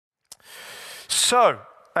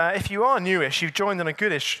If you are newish, you've joined in a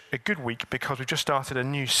good week because we've just started a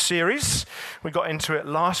new series. We got into it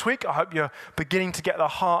last week. I hope you're beginning to get the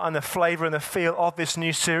heart and the flavor and the feel of this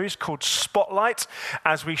new series called Spotlight,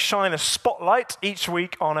 as we shine a spotlight each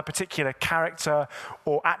week on a particular character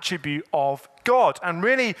or attribute of God. And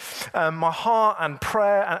really, my heart and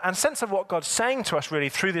prayer and sense of what God's saying to us really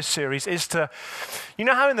through this series is to, you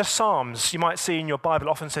know how in the Psalms you might see in your Bible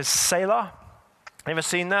it often says Selah? Ever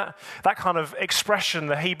seen that? That kind of expression,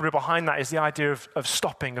 the Hebrew behind that is the idea of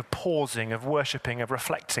stopping, of pausing, of worshipping, of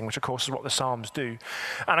reflecting, which of course is what the Psalms do.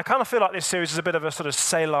 And I kind of feel like this series is a bit of a sort of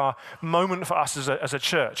Selah moment for us as a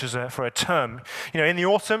church, for a term. You know, in the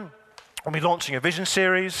autumn, we'll be launching a vision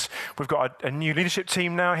series. We've got a new leadership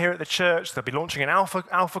team now here at the church. They'll be launching an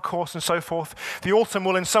alpha course and so forth. The autumn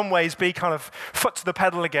will in some ways be kind of foot to the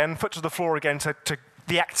pedal again, foot to the floor again to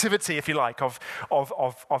the activity, if you like, of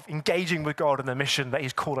engaging with God in the mission that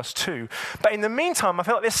He's called us to. But in the meantime, I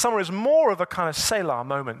feel like this summer is more of a kind of Selah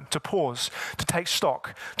moment, to pause, to take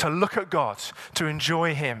stock, to look at God, to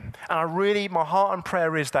enjoy Him. And my heart and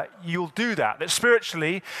prayer is that you'll do that. That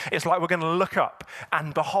spiritually, it's like we're going to look up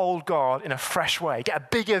and behold God in a fresh way, get a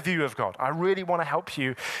bigger view of God. I really want to help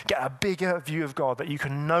you get a bigger view of God, that you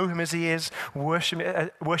can know Him as He is, worship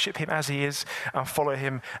Him as He is, and follow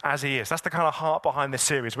Him as He is. That's the kind of heart behind this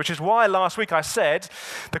series, which is why last week I said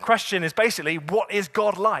the question is basically, what is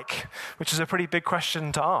God like? Which is a pretty big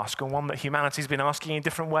question to ask, and one that humanity's been asking in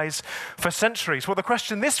different ways for centuries. Well, the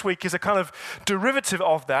question this week is a kind of derivative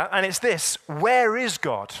of that, and it's this: where is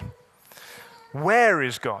God? Where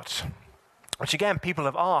is God? Which again, people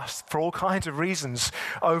have asked for all kinds of reasons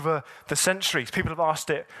over the centuries. People have asked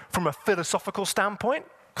it from a philosophical standpoint,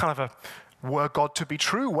 kind of were God to be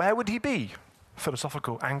true, where would He be?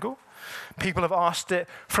 Philosophical angle. People have asked it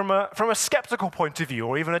from a skeptical point of view,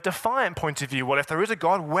 or even a defiant point of view. Well, if there is a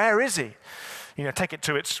God, where is He? You know, take it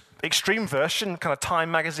to its extreme version, kind of Time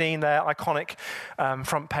magazine, their iconic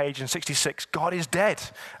front page in '66, God is dead,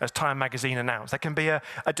 as Time magazine announced. There can be a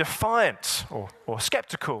defiant or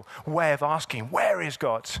skeptical way of asking, where is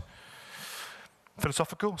God?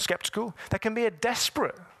 Philosophical, skeptical. There can be a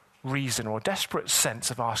desperate reason or desperate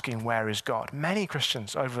sense of asking, where is God? Many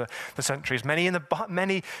Christians over the centuries, many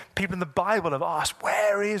people in the Bible have asked,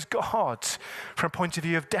 where is God? From a point of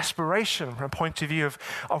view of desperation, from a point of view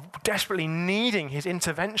of desperately needing His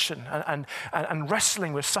intervention and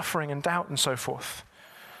wrestling with suffering and doubt and so forth.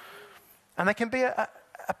 And there can be a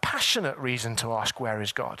passionate reason to ask, where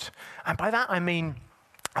is God? And by that I mean,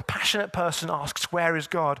 a passionate person asks, where is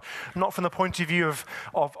God? Not from the point of view of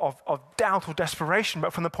doubt or desperation,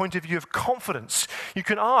 but from the point of view of confidence. You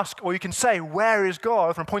can ask, or you can say, where is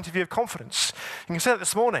God? From a point of view of confidence. You can say that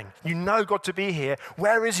this morning. You know God to be here.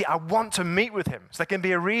 Where is He? I want to meet with Him. So there can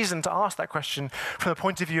be a reason to ask that question from the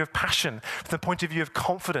point of view of passion, from the point of view of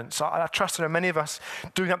confidence. I trust there are many of us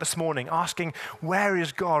doing that this morning, asking, where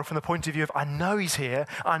is God? From the point of view of, I know He's here.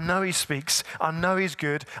 I know He speaks. I know He's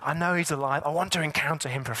good. I know He's alive. I want to encounter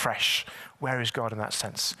Him afresh. Where is God in that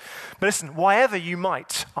sense? But listen, wherever you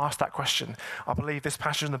might ask that question, I believe this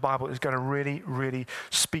passage in the Bible is going to really, really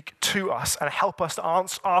speak to us and help us to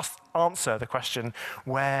answer the question,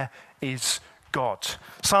 where is God?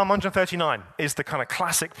 Psalm 139 is the kind of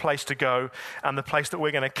classic place to go, and the place that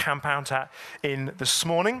we're going to camp out at in this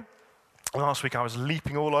morning. Last week I was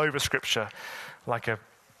leaping all over Scripture like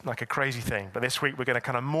a crazy thing. But this week we're going to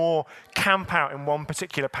kind of more camp out in one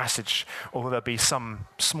particular passage, although there'll be some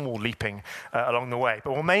small leaping along the way.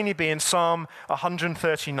 But we'll mainly be in Psalm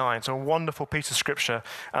 139. It's a wonderful piece of Scripture,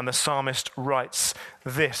 and the psalmist writes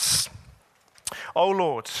this: O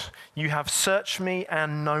Lord, you have searched me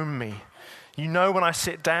and known me. You know when I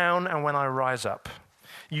sit down and when I rise up.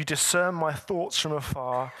 You discern my thoughts from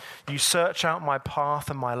afar. You search out my path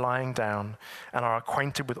and my lying down, and are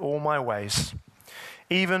acquainted with all my ways.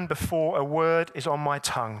 Even before a word is on my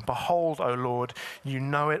tongue, behold, O Lord, you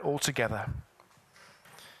know it altogether.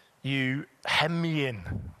 You hem me in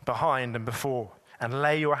behind and before, and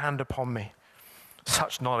lay your hand upon me.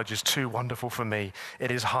 Such knowledge is too wonderful for me.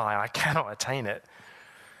 It is high. I cannot attain it.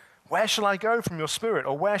 Where shall I go from your spirit,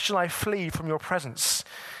 or where shall I flee from your presence?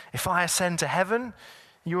 If I ascend to heaven,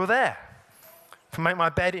 you are there. If I make my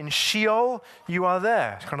bed in Sheol, you are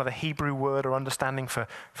there. It's kind of the Hebrew word or understanding for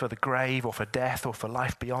the grave, or for death, or for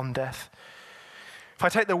life beyond death. If I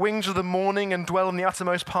take the wings of the morning and dwell in the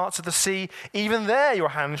uttermost parts of the sea, even there your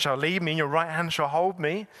hand shall lead me, and your right hand shall hold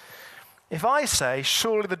me. If I say,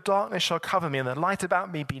 surely the darkness shall cover me, and the light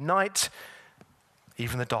about me be night,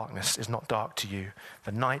 even the darkness is not dark to you.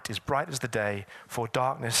 The night is bright as the day, for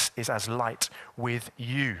darkness is as light with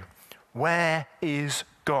you. Where is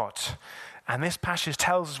God? And this passage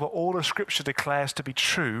tells us what all of Scripture declares to be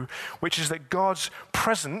true, which is that God's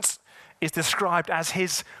presence is described as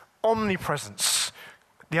his omnipresence.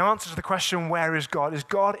 The answer to the question, where is God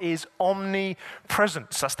is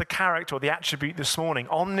omnipresence. That's the character or the attribute this morning.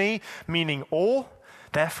 Omni meaning all.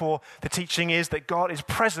 Therefore, the teaching is that God is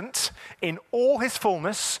present in all his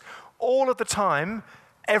fullness, all of the time,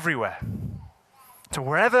 everywhere. So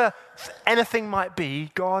wherever anything might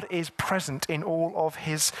be, God is present in all of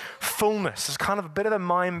his fullness. It's kind of a bit of a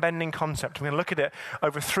mind-bending concept. We're going to look at it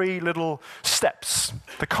over 3 little steps.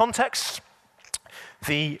 The context,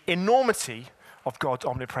 the enormity of God's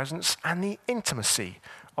omnipresence, and the intimacy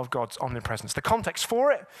of God's omnipresence. The context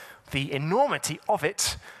for it, the enormity of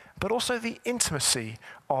it, but also the intimacy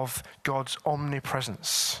of God's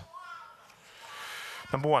omnipresence.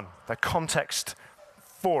 Number 1, the context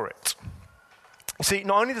for it. You see,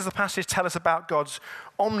 not only does the passage tell us about God's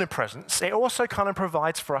omnipresence, it also kind of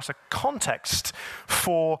provides for us a context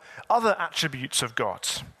for other attributes of God.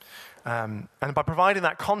 And by providing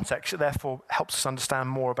that context, it therefore helps us understand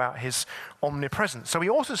more about his omnipresence. So we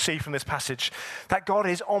also see from this passage that God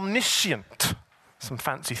is omniscient. Some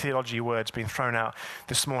fancy theology words being thrown out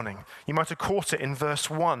this morning. You might have caught it in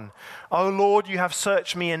verse 1. "O Lord, you have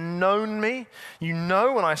searched me and known me. You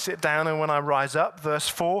know when I sit down and when I rise up." Verse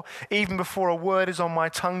 4, "Even before a word is on my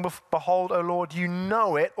tongue, behold, O Lord, you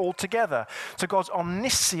know it altogether." So God's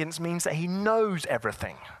omniscience means that he knows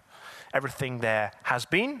everything. Everything there has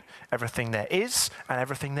been, everything there is, and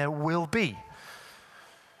everything there will be.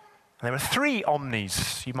 And there are 3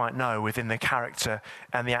 omnis, you might know, within the character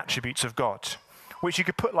and the attributes of God, which you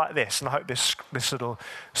could put like this, and I hope this little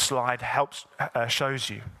slide shows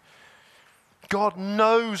you. God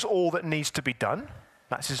knows all that needs to be done.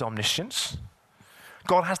 That's his omniscience.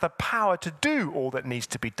 God has the power to do all that needs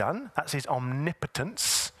to be done. That's his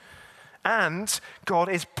omnipotence. And God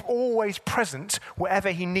is always present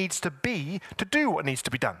wherever he needs to be to do what needs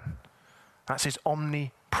to be done. That's his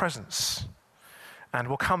omnipresence. And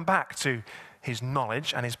we'll come back to his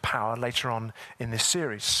knowledge and his power later on in this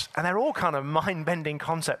series. And they're all kind of mind-bending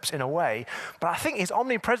concepts in a way, but I think his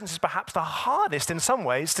omnipresence is perhaps the hardest in some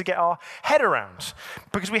ways to get our head around,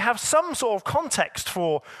 because we have some sort of context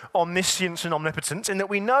for omniscience and omnipotence in that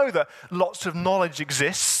we know that lots of knowledge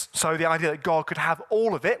exists, so the idea that God could have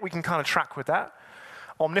all of it, we can kind of track with that.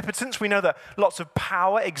 Omnipotence, we know that lots of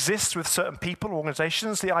power exists with certain people,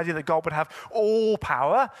 organizations. The idea that God would have all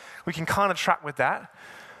power, we can kind of track with that.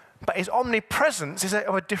 But his omnipresence is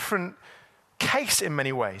of a different case in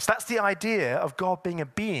many ways. That's the idea of God being a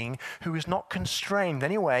being who is not constrained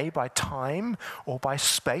anyway by time or by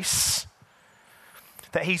space.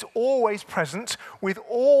 That he's always present with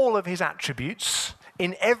all of his attributes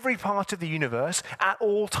in every part of the universe at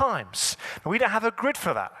all times. And we don't have a grid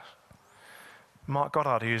for that. Mark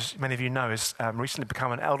Goddard, who many of you know, has recently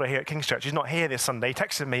become an elder here at King's Church. He's not here this Sunday. He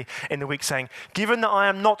texted me in the week saying, "Given that I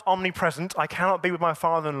am not omnipresent, I cannot be with my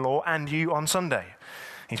father-in-law and you on Sunday."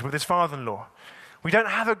 He's with his father-in-law. We don't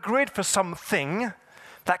have a grid for something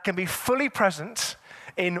that can be fully present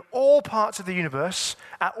in all parts of the universe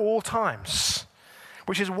at all times,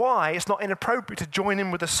 which is why it's not inappropriate to join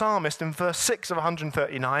in with the psalmist in verse 6 of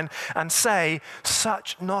 139 and say,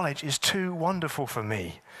 "Such knowledge is too wonderful for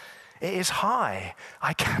me. It is high.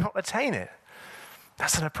 I cannot attain it."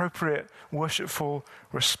 That's an appropriate worshipful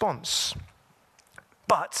response.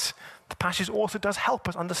 But the passage also does help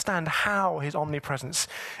us understand how his omnipresence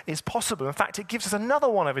is possible. In fact, it gives us another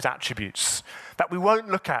one of his attributes that we won't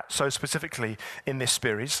look at so specifically in this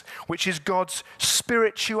series, which is God's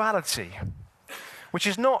spirituality, which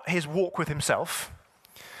is not his walk with himself.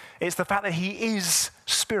 It's the fact that he is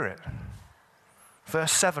spirit.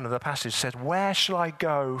 Verse 7 of the passage says, "Where shall I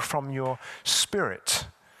go from your spirit?"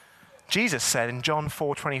 Jesus said in John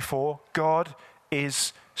 4:24, God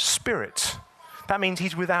is spirit. That means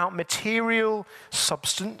he's without material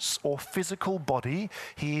substance or physical body.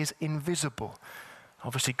 He is invisible.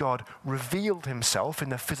 Obviously, God revealed himself in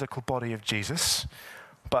the physical body of Jesus,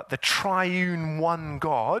 but the triune one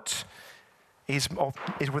God is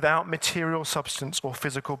without material substance or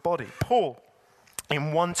physical body. Paul,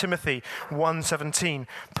 in 1 Timothy 1:17,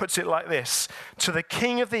 puts it like this: "To the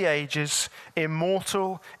King of the ages,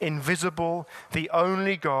 immortal, invisible, the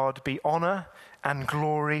only God, be honor and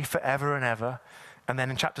glory forever and ever." And then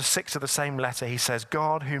in chapter 6 of the same letter, he says,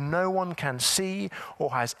 "God whom no one can see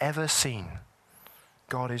or has ever seen."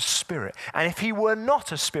 God is spirit. And if he were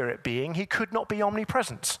not a spirit being, he could not be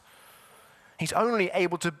omnipresent. He's only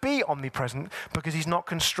able to be omnipresent because he's not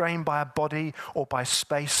constrained by a body or by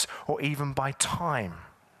space or even by time.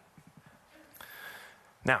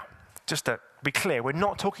 Now, just to be clear, we're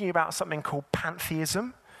not talking about something called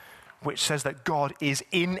pantheism, which says that God is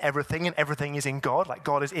in everything and everything is in God, like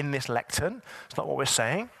God is in this lectern. It's not what we're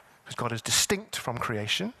saying, because God is distinct from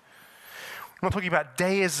creation. We're not talking about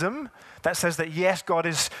deism that says that yes, God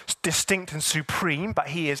is distinct and supreme, but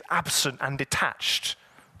he is absent and detached.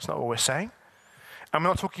 That's not what we're saying. And we're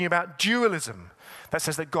not talking about dualism that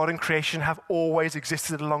says that God and creation have always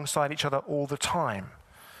existed alongside each other all the time.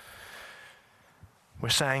 We're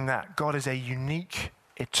saying that God is a unique,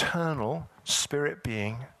 eternal spirit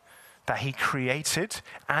being, that he created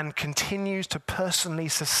and continues to personally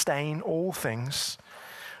sustain all things,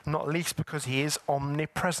 not least because he is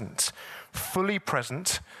omnipresent, fully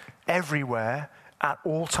present everywhere at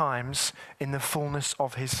all times in the fullness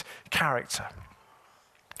of his character.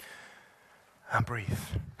 And breathe.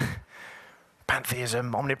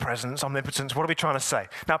 Pantheism, omnipresence, omnipotence, what are we trying to say?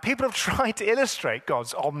 Now, people have tried to illustrate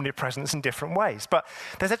God's omnipresence in different ways, but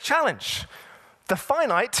there's a challenge. The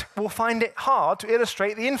finite will find it hard to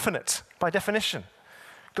illustrate the infinite, by definition.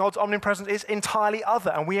 God's omnipresence is entirely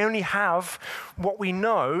other, and we only have what we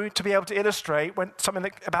know to be able to illustrate something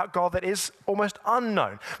about God that is almost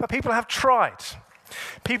unknown. But people have tried.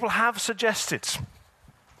 People have suggested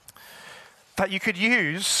that you could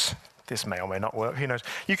use, this may or may not work, who knows,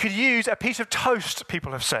 you could use a piece of toast,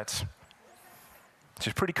 people have said, which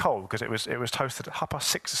is pretty cold because it was toasted at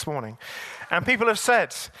 6:30 this morning. And people have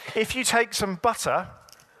said, if you take some butter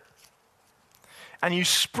and you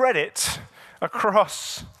spread it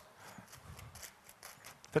across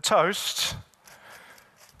the toast,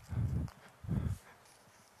 and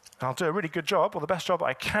I'll do a really good job, or the best job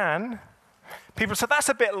I can, people said that's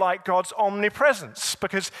a bit like God's omnipresence,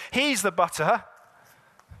 because he's the butter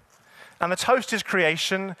and the toast is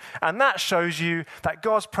creation, and that shows you that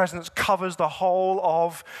God's presence covers the whole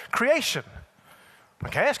of creation.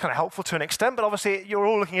 Okay, that's kind of helpful to an extent, but obviously you're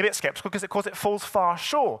all looking a bit skeptical because, of course, it falls far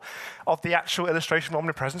short of the actual illustration of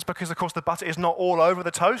omnipresence because, of course, the butter is not all over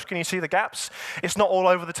the toast. Can you see the gaps? It's not all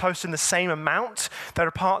over the toast in the same amount. There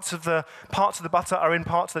are parts of the butter are in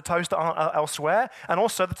parts of the toast that aren't elsewhere, and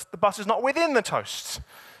also the butter's not within the toast. So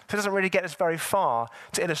it doesn't really get us very far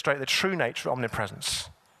to illustrate the true nature of omnipresence.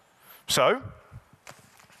 So,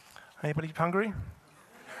 anybody hungry?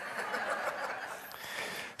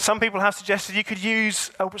 Some people have suggested you could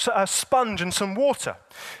use a sponge and some water.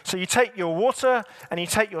 So you take your water and you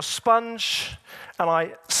take your sponge, and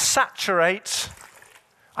I saturate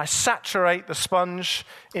the sponge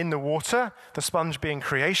in the water, the sponge being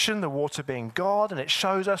creation, the water being God, and it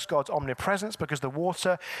shows us God's omnipresence because the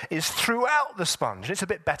water is throughout the sponge. It's a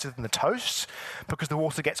bit better than the toast because the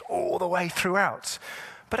water gets all the way throughout.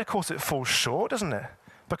 But of course it falls short, doesn't it?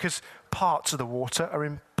 Because parts of the water are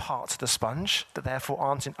in parts of the sponge that therefore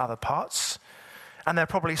aren't in other parts. And there are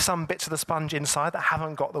probably some bits of the sponge inside that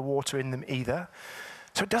haven't got the water in them either.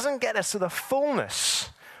 So it doesn't get us to the fullness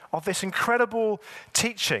of this incredible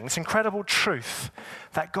teaching, this incredible truth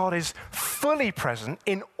that God is fully present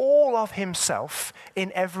in all of himself in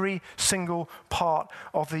every single part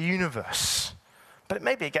of the universe. But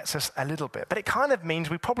maybe it gets us a little bit. But it kind of means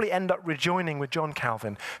we probably end up rejoining with John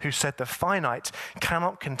Calvin, who said the finite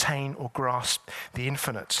cannot contain or grasp the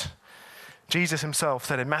infinite. Jesus himself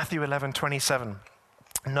said in Matthew 11:27,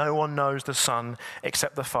 no one knows the Son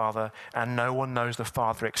except the Father, and no one knows the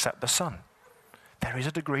Father except the Son. There is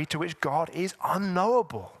a degree to which God is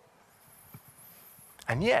unknowable.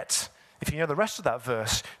 And yet, if you know the rest of that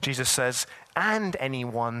verse, Jesus says, and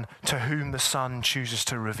anyone to whom the Son chooses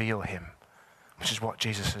to reveal him, which is what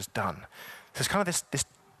Jesus has done. So there's kind of this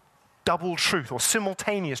double truth, or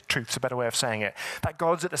simultaneous truth is a better way of saying it, that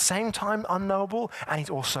God's at the same time unknowable and he's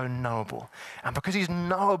also knowable. And because he's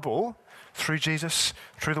knowable through Jesus,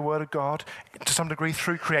 through the Word of God, to some degree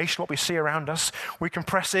through creation, what we see around us, we can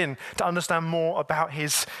press in to understand more about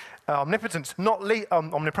his omnipotence,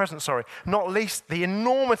 omnipresence, not least the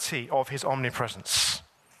enormity of his omnipresence.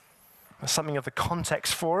 There's something of the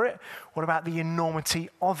context for it. What about the enormity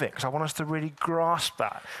of it? Because I want us to really grasp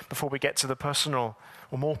that before we get to the personal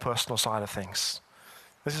or more personal side of things.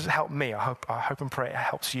 This has helped me. I hope and pray it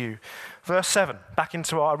helps you. Verse 7, back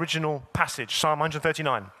into our original passage, Psalm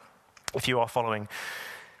 139, if you are following.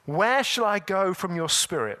 Where shall I go from your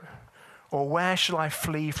spirit? Or where shall I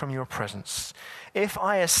flee from your presence? If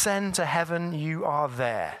I ascend to heaven, you are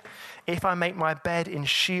there. If I make my bed in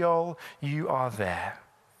Sheol, you are there.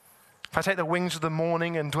 If I take the wings of the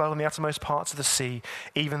morning and dwell in the uttermost parts of the sea,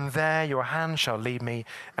 even there your hand shall lead me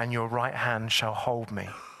and your right hand shall hold me.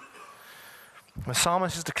 The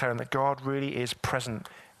psalmist is declaring that God really is present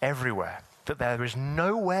everywhere, that there is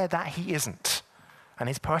nowhere that he isn't. And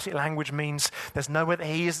his poetic language means there's nowhere that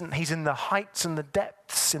he isn't. He's in the heights and the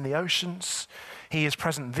depths, in the oceans. He is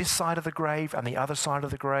present this side of the grave and the other side of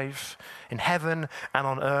the grave, in heaven and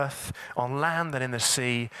on earth, on land and in the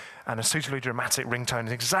sea, and a suitably dramatic ringtone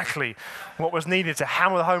is exactly what was needed to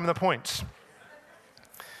hammer home the point.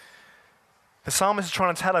 The psalmist is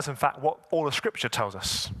trying to tell us, in fact, what all of Scripture tells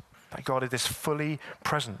us, that God is this fully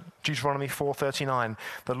present. Deuteronomy 4:39,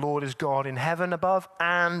 the Lord is God in heaven above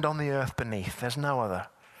and on the earth beneath. There's no other.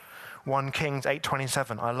 1 Kings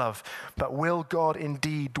 8:27, I love. But will God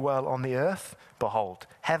indeed dwell on the earth? Behold,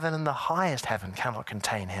 heaven and the highest heaven cannot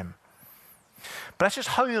contain him. But let's just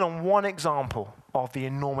hone in on one example of the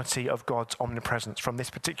enormity of God's omnipresence from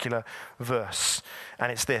this particular verse.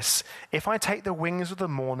 And it's this: if I take the wings of the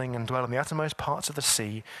morning and dwell in the uttermost parts of the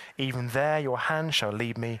sea, even there your hand shall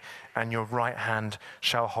lead me and your right hand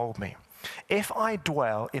shall hold me. If I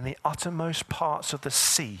dwell in the uttermost parts of the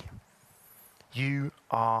sea, you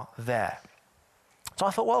are there. So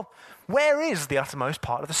I thought, well, where is the uttermost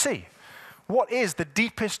part of the sea? What is the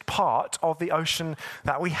deepest part of the ocean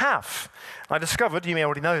that we have? I discovered, you may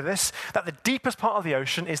already know this, that the deepest part of the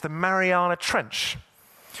ocean is the Mariana Trench.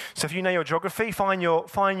 So if you know your geography, draw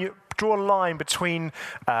a line between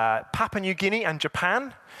Papua New Guinea and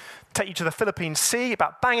Japan, take you to the Philippine Sea.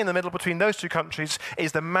 About bang in the middle between those two countries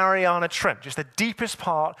is the Mariana Trench. It's the deepest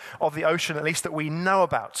part of the ocean, at least that we know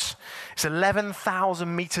about. It's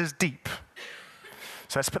 11,000 meters deep.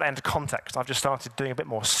 So let's put that into context. I've just started doing a bit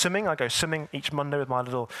more swimming. I go swimming each Monday with my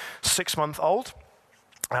little 6-month-old,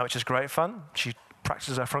 which is great fun. She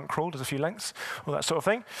practices her front crawl, does a few lengths, all that sort of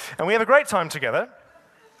thing. And we have a great time together.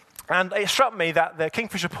 And it struck me that the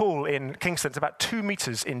Kingfisher Pool in Kingston is about 2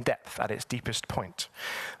 meters in depth at its deepest point.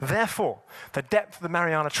 Therefore, the depth of the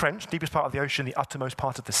Mariana Trench, deepest part of the ocean, the uttermost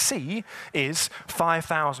part of the sea, is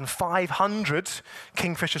 5,500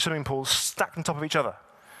 Kingfisher swimming pools stacked on top of each other.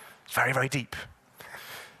 It's very, very deep.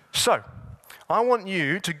 So, I want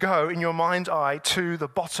you to go in your mind's eye to the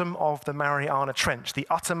bottom of the Mariana Trench, the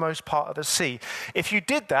uttermost part of the sea. If you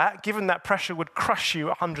did that, given that pressure would crush you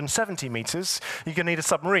 170 meters, you're going to need a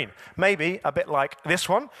submarine. Maybe a bit like this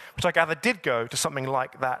one, which I gather did go to something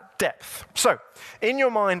like that depth. So, in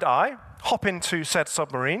your mind's eye, hop into said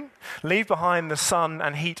submarine, leave behind the sun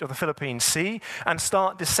and heat of the Philippine Sea, and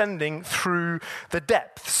start descending through the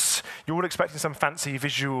depths. You're all expecting some fancy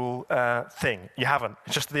visual thing. You haven't.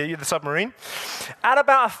 It's just the submarine. At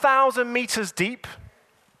about 1,000 meters deep,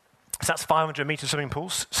 so that's 500 meter swimming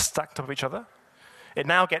pools stacked on top of each other. It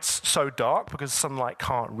now gets so dark because sunlight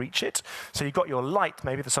can't reach it. So you've got your light,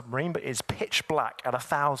 maybe the submarine, but it's pitch black at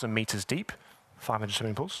 1,000 meters deep, 500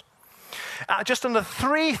 swimming pools. At just under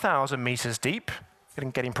 3,000 meters deep,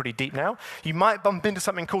 getting pretty deep now, you might bump into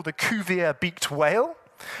something called the Cuvier-beaked whale,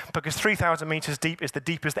 because 3,000 meters deep is the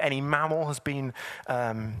deepest that any mammal has been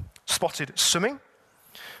spotted swimming.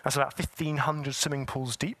 That's about 1,500 swimming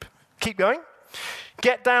pools deep. Keep going.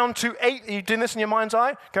 Get down to are you doing this in your mind's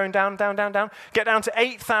eye? Going down, down, down, down. Get down to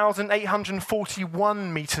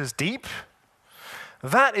 8,841 meters deep.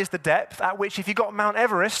 That is the depth at which, if you got Mount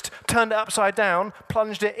Everest, turned it upside down,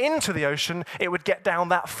 plunged it into the ocean, it would get down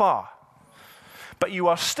that far. But you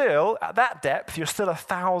are still, at that depth, you're still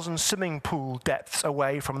 1,000 swimming pool depths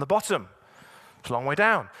away from the bottom. It's a long way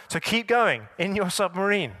down. So keep going in your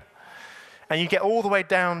submarine. And you get all the way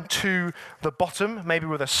down to the bottom, maybe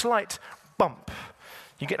with a slight bump.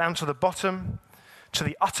 You get down to the bottom, to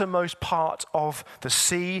the uttermost part of the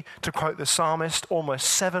sea, to quote the psalmist, almost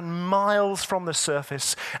 7 miles from the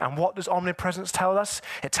surface. And what does omnipresence tell us?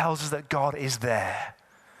 It tells us that God is there,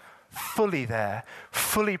 fully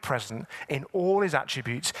present in all his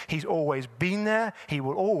attributes. He's always been there. He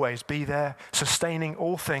will always be there, sustaining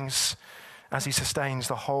all things as he sustains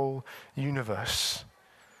the whole universe.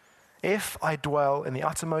 If I dwell in the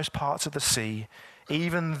uttermost parts of the sea,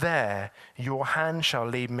 even there your hand shall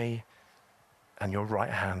lead me, and your right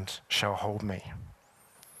hand shall hold me.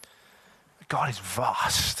 God is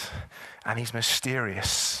vast, and he's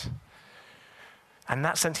mysterious. And in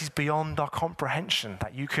that sense, he's beyond our comprehension,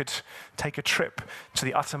 that you could take a trip to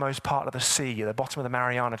the uttermost part of the sea, at the bottom of the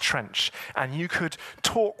Mariana Trench, and you could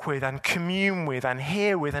talk with and commune with and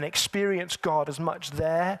hear with and experience God as much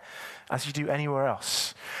there as you do anywhere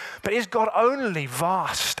else. But is God only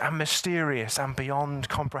vast and mysterious and beyond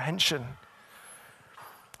comprehension?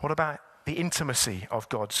 What about the intimacy of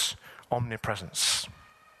God's omnipresence?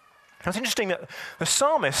 Now, it's interesting that the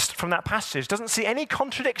psalmist from that passage doesn't see any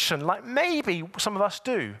contradiction, like maybe some of us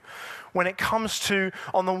do, when it comes to,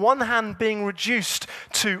 on the one hand, being reduced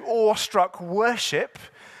to awestruck worship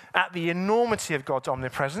at the enormity of God's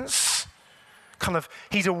omnipresence,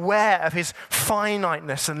 he's aware of his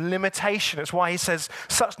finiteness and limitation. It's why he says,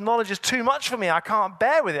 such knowledge is too much for me. I can't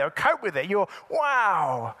bear with it or cope with it.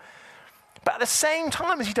 Wow. But at the same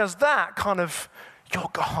time as he does that you're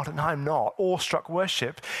God and I'm not, awestruck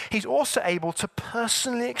worship, he's also able to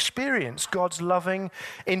personally experience God's loving,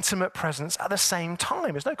 intimate presence at the same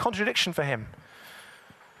time. There's no contradiction for him.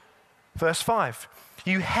 Verse 5,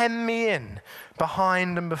 you hem me in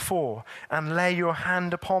behind and before and lay your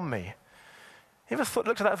hand upon me. You ever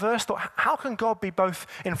looked at that verse, thought, how can God be both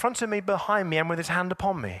in front of me, behind me, and with his hand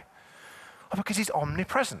upon me? Well, because he's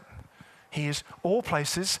omnipresent. He is all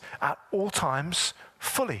places, at all times,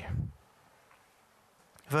 fully.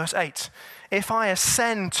 Verse 8, if I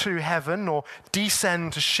ascend to heaven or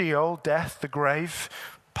descend to Sheol, death, the grave,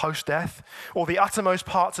 post-death, or the uttermost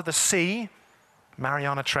parts of the sea,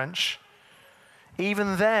 Mariana Trench,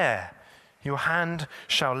 even there your hand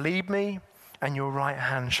shall lead me and your right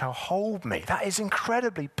hand shall hold me. That is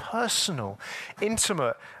incredibly personal,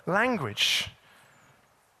 intimate language.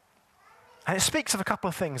 And it speaks of a couple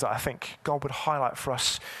of things that I think God would highlight for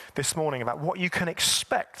us this morning about what you can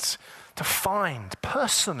expect to find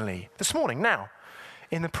personally this morning, now,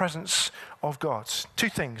 in the presence of God. Two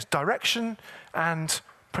things, direction and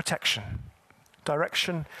protection.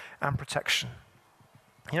 Direction and protection.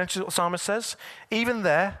 You know what the psalmist says? Even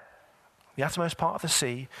there, the uttermost part of the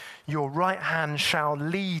sea, your right hand shall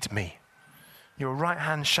lead me. Your right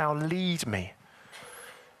hand shall lead me.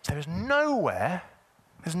 There's nowhere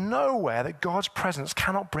that God's presence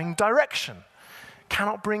cannot bring direction,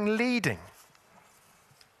 cannot bring leading.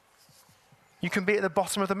 You can be at the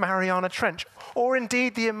bottom of the Mariana Trench, or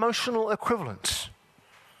indeed the emotional equivalent,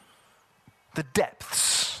 the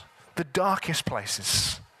depths, the darkest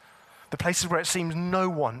places, the places where it seems no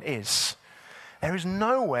one is. There is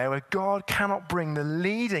nowhere where God cannot bring the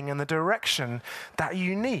leading and the direction that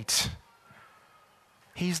you need.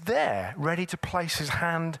 He's there, ready to place his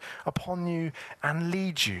hand upon you and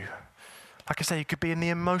lead you. Like I say, you could be in the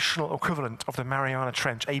emotional equivalent of the Mariana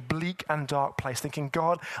Trench, a bleak and dark place, thinking,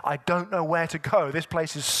 God, I don't know where to go. This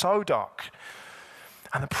place is so dark.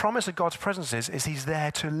 And the promise of God's presence is he's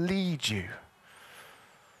there to lead you.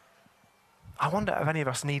 I wonder if any of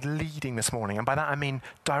us need leading this morning. And by that I mean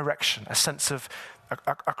direction, a sense of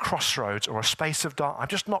a crossroads or a space of dark. I'm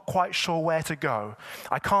just not quite sure where to go.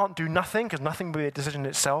 I can't do nothing because nothing will be a decision in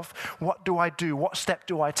itself. What do I do? What step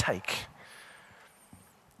do I take?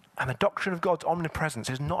 And the doctrine of God's omnipresence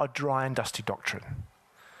is not a dry and dusty doctrine.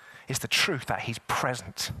 It's the truth that he's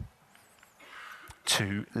present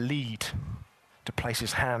to lead, to place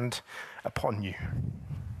his hand upon you.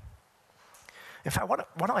 In fact, why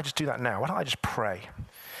don't I just do that now? Why don't I just pray?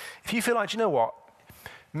 If you feel like, do you know what?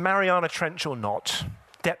 Mariana Trench or not,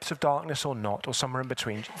 depths of darkness or not, or somewhere in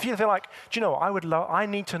between. If you feel like, do you know what? I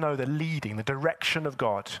need to know the leading, the direction of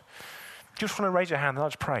God. Do you just want to raise your hand and I'll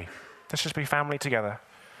just pray? Let's just be family together.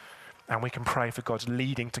 And we can pray for God's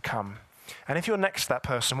leading to come. And if you're next to that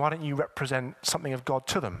person, why don't you represent something of God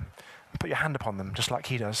to them? And put your hand upon them, just like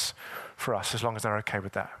he does for us, as long as they're okay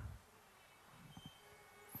with that.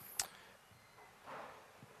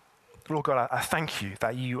 Lord God, I thank you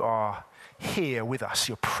that you are here with us.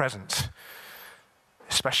 You're present,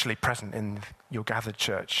 especially present in your gathered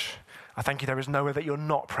church. I thank you there is nowhere that you're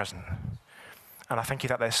not present. And I thank you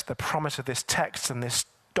that there's the promise of this text and this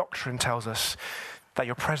doctrine tells us that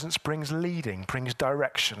your presence brings leading, brings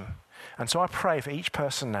direction. And so I pray for each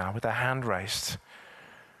person now with their hand raised.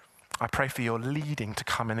 I pray for your leading to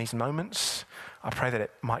come in these moments. I pray that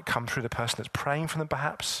it might come through the person that's praying for them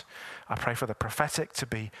perhaps. I pray for the prophetic to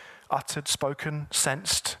be uttered, spoken,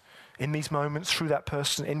 sensed in these moments through that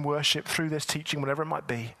person, in worship, through this teaching, whatever it might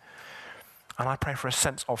be. And I pray for a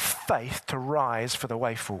sense of faith to rise for the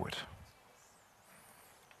way forward.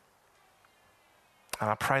 And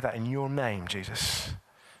I pray that in your name, Jesus,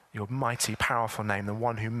 your mighty, powerful name, the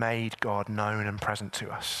one who made God known and present to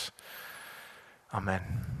us. Amen.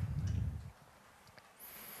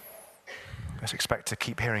 Let's expect to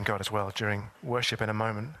keep hearing God as well during worship in a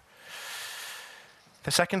moment.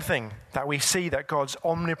 The second thing that we see that God's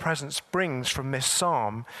omnipresence brings from this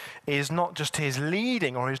psalm is not just his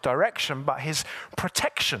leading or his direction, but his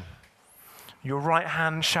protection. Your right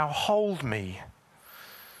hand shall hold me.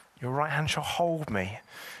 Your right hand shall hold me.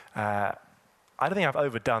 I don't think I've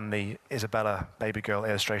overdone the Isabella baby girl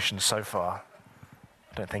illustration so far.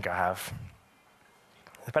 I don't think I have.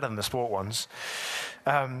 It's better than the sport ones.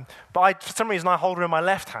 But for some reason, I hold her in my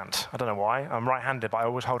left hand. I don't know why. I'm right-handed, but I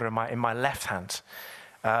always hold her in my left hand.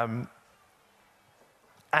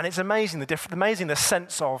 And it's amazing the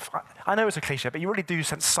sense of, I know it's a cliche, but you really do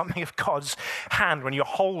sense something of God's hand when you're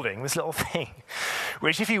holding this little thing,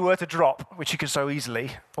 which if you were to drop, which you could so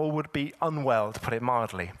easily, all would be unwell, to put it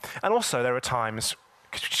mildly. And also there are times,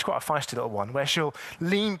 because she's quite a feisty little one, where she'll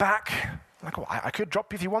lean back, like, oh, I could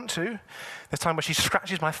drop you if you want to. There's time where she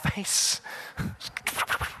scratches my face.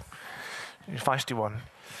 Feisty one.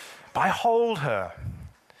 But I hold her.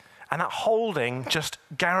 And that holding just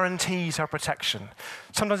guarantees her protection.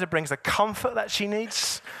 Sometimes it brings the comfort that she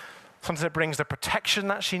needs. Sometimes it brings the protection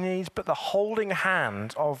that she needs. But the holding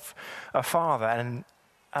hand of a father, and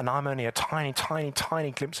I'm only a tiny, tiny,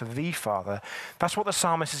 tiny glimpse of the Father, that's what the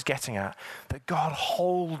psalmist is getting at. That God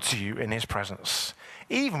holds you in his presence.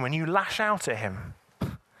 Even when you lash out at him,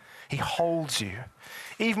 he holds you.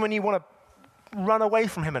 Even when you want to run away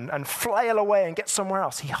from him and flail away and get somewhere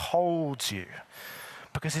else, he holds you.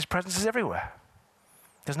 Because his presence is everywhere.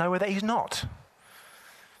 There's nowhere that he's not.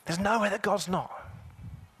 There's nowhere that God's not.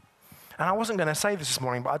 And I wasn't going to say this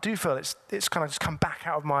morning, but I do feel it's kind of just come back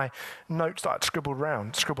out of my notes that I'd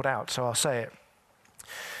scribbled out, so I'll say it.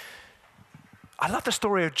 I love the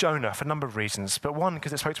story of Jonah for a number of reasons, but one,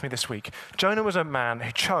 because it spoke to me this week. Jonah was a man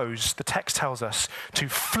who chose, the text tells us, to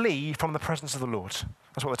flee from the presence of the Lord.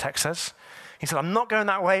 That's what the text says. He said, I'm not going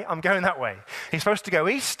that way, I'm going that way. He's supposed to go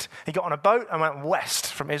east. He got on a boat and went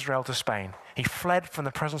west from Israel to Spain. He fled from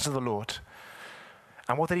the presence of the Lord.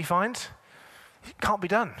 And what did he find? It can't be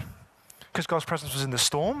done. Because God's presence was in the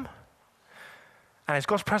storm, and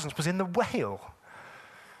God's presence was in the whale.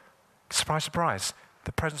 Surprise, surprise.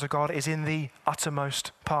 The presence of God is in the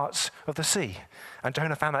uttermost parts of the sea. And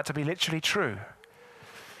Jonah found that to be literally true.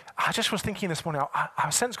 I just was thinking this morning, I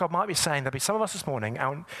sense God might be saying there'll be some of us this morning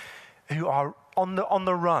who are on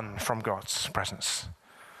the run from God's presence.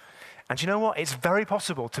 And do you know what? It's very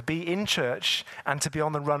possible to be in church and to be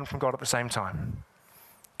on the run from God at the same time.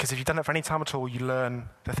 Because if you've done it for any time at all, you learn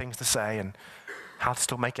the things to say and how to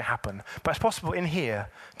still make it happen. But it's possible in here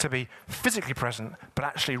to be physically present, but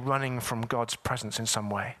actually running from God's presence in some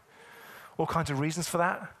way. All kinds of reasons for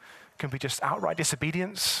that. It can be just outright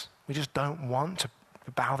disobedience. We just don't want to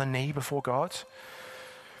bow the knee before God.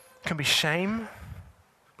 It can be shame.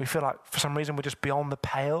 We feel like for some reason we're just beyond the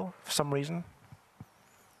pale for some reason.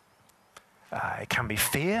 It can be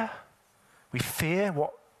fear. We fear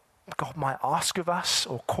what God might ask of us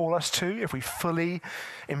or call us to if we fully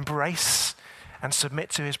embrace and submit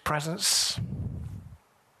to his presence.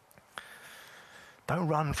 Don't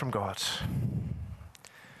run from God,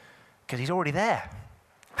 because he's already there.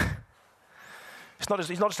 He's not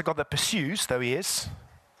just a God that pursues, though he is.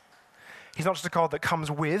 He's not just a God that comes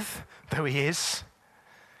with, though he is.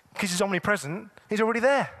 Because he's omnipresent, he's already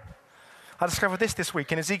there. I discovered this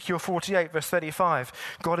week in Ezekiel 48, verse 35.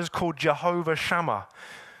 God is called Jehovah Shammah,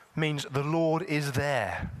 means the Lord is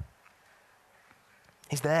there.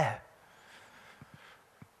 He's there.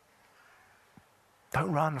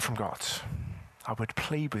 Don't run from God. I would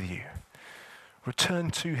plead with you. Return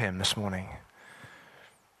to him this morning,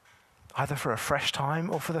 either for a fresh time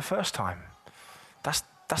or for the first time. That's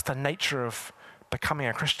the nature of becoming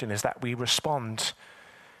a Christian, is that we respond,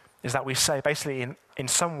 is that we say, basically, in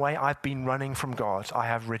some way, I've been running from God. I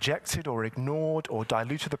have rejected or ignored or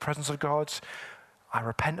diluted the presence of God. I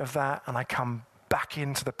repent of that, and I come back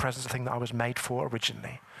into the presence of the thing that I was made for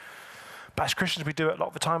originally. But as Christians, we do it a lot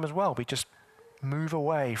of the time as well. We just move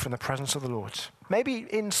away from the presence of the Lord. Maybe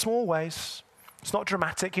in small ways. It's not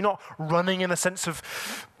dramatic. You're not running in a sense of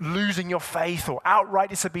losing your faith or outright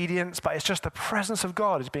disobedience, but it's just the presence of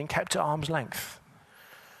God is being kept at arm's length.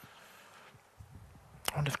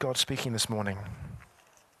 I wonder if God's speaking this morning.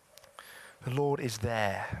 The Lord is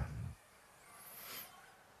there.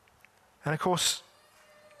 And of course,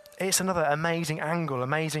 it's another amazing angle,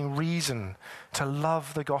 amazing reason to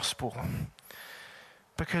love the gospel.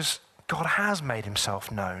 Because God has made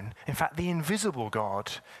himself known. In fact, the invisible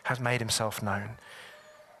God has made himself known.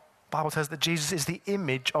 The Bible says that Jesus is the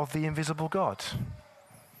image of the invisible God.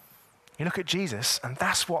 You look at Jesus, and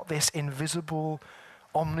that's what this invisible,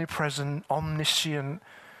 omnipresent, omniscient,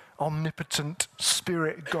 omnipotent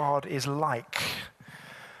Spirit God is like.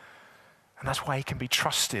 And that's why he can be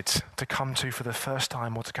trusted to come to for the first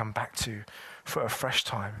time or to come back to for a fresh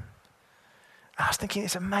time. And I was thinking,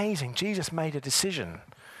 it's amazing. Jesus made a decision,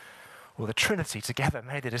 or the Trinity together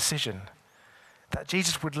made a decision, that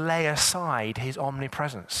Jesus would lay aside his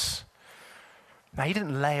omnipresence. Now, he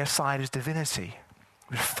didn't lay aside his divinity.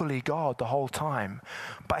 He was fully God the whole time.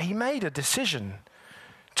 But he made a decision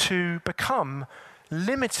to become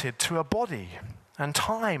limited to a body and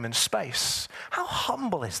time and space. How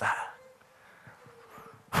humble is that?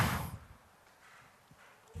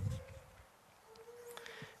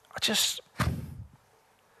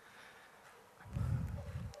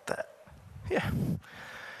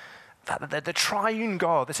 That the triune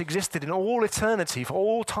God that's existed in all eternity, for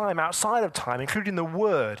all time, outside of time, including the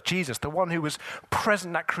Word, Jesus, the one who was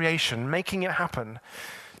present at creation, making it happen,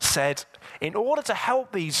 said, in order to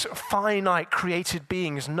help these finite created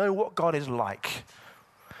beings know what God is like,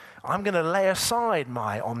 I'm going to lay aside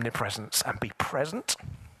my omnipresence and be present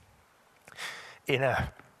in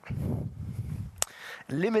a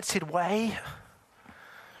limited way,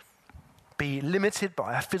 be limited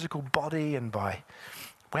by a physical body and by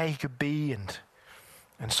where he could be and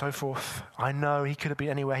so forth. I know he could have been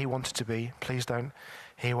anywhere he wanted to be. Please don't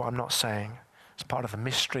hear what I'm not saying. It's part of the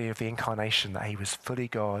mystery of the incarnation that he was fully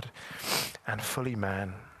God and fully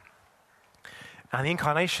man. And the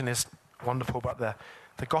incarnation is wonderful, but the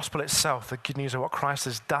gospel itself, the good news of what Christ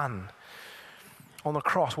has done on the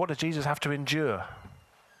cross, what did Jesus have to endure?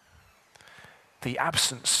 The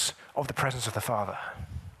absence of the presence of the Father.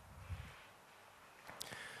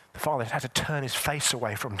 The Father had to turn his face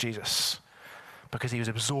away from Jesus because he was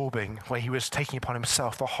absorbing, where he was taking upon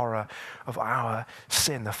himself the horror of our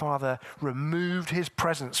sin. The Father removed his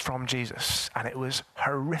presence from Jesus, and it was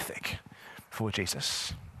horrific for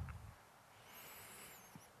Jesus.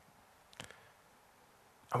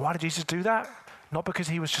 And why did Jesus do that? Not because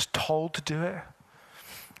he was just told to do it.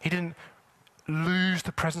 He didn't lose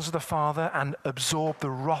the presence of the Father and absorb the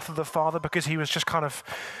wrath of the Father because he was just kind of,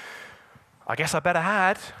 I guess I better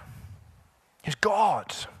had. He's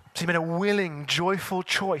God. So he made a willing, joyful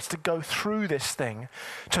choice to go through this thing,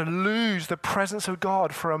 to lose the presence of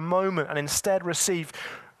God for a moment and instead receive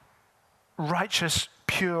righteous,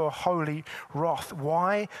 pure, holy wrath.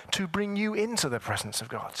 Why? To bring you into the presence of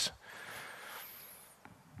God.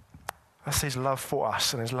 That's his love for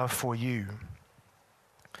us and his love for you.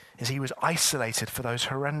 Is he was isolated for those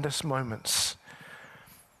horrendous moments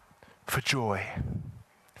for joy,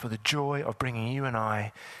 for the joy of bringing you and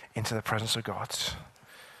I into the presence of God. So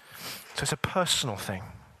it's a personal thing.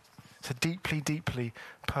 It's a deeply, deeply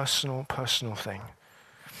personal thing.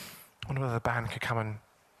 I wonder whether the band could come and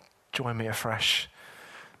join me afresh,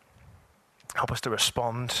 help us to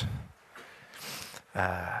respond.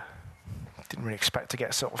 Didn't really expect to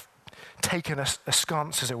get sort of taken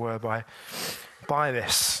askance, as it were, by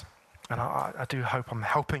this. And I do hope I'm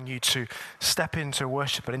helping you to step into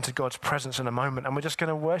worship and into God's presence in a moment. And we're just going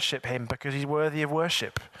to worship him because he's worthy of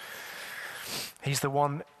worship. He's the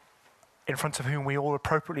one in front of whom we all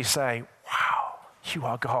appropriately say, wow, you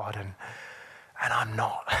are God and I'm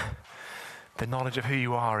not. The knowledge of who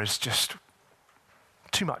you are is just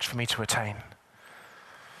too much for me to attain.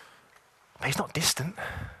 But he's not distant.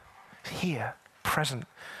 He's here, present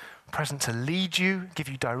to lead you, give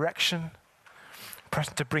you direction,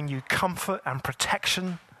 present to bring you comfort and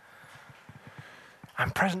protection,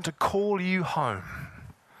 and present to call you home.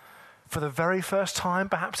 For the very first time,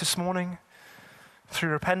 perhaps this morning,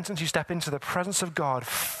 through repentance, you step into the presence of God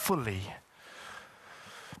fully,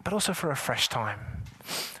 but also for a fresh time.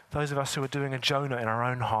 Those of us who are doing a Jonah in our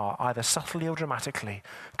own heart, either subtly or dramatically,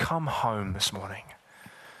 come home this morning.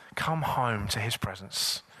 Come home to his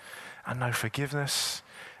presence and know forgiveness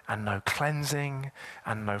and no cleansing,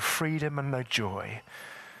 and no freedom, and no joy.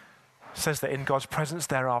 It says that in God's presence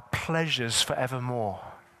there are pleasures forevermore,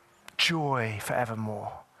 joy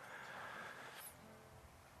forevermore.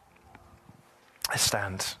 Let's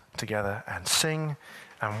stand together and sing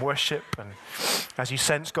and worship, and as you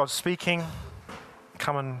sense God speaking,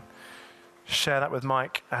 come and share that with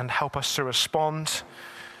Mike and help us to respond.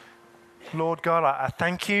 Lord God, I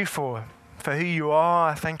thank you for who you are.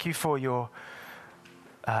 I thank you for your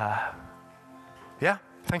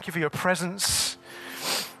thank you for your presence.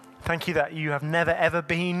 Thank you that you have never ever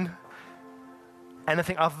been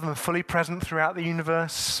anything other than fully present throughout the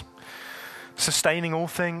universe, sustaining all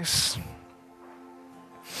things.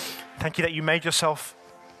 Thank you that you made yourself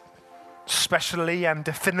specially and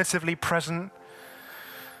definitively present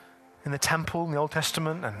in the temple in the Old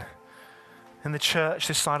Testament and in the church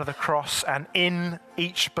this side of the cross and in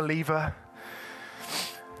each believer.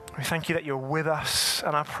 We thank you that you're with us,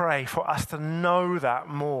 and I pray for us to know that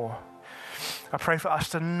more. I pray for us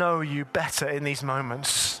to know you better in these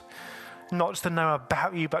moments, not just to know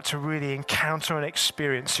about you, but to really encounter and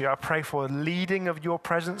experience you. I pray for leading of your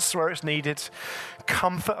presence where it's needed,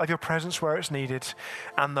 comfort of your presence where it's needed,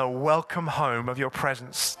 and the welcome home of your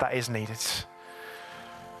presence that is needed.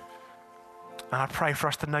 And I pray for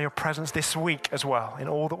us to know your presence this week as well, in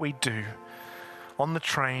all that we do, on the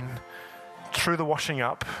train, through the washing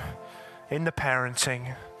up, in the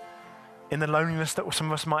parenting, in the loneliness that some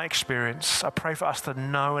of us might experience. I pray for us to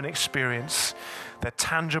know and experience the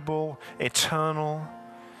tangible, eternal,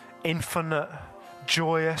 infinite,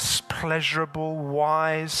 joyous, pleasurable,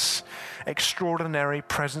 wise, extraordinary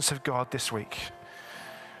presence of God this week.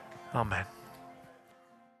 Amen.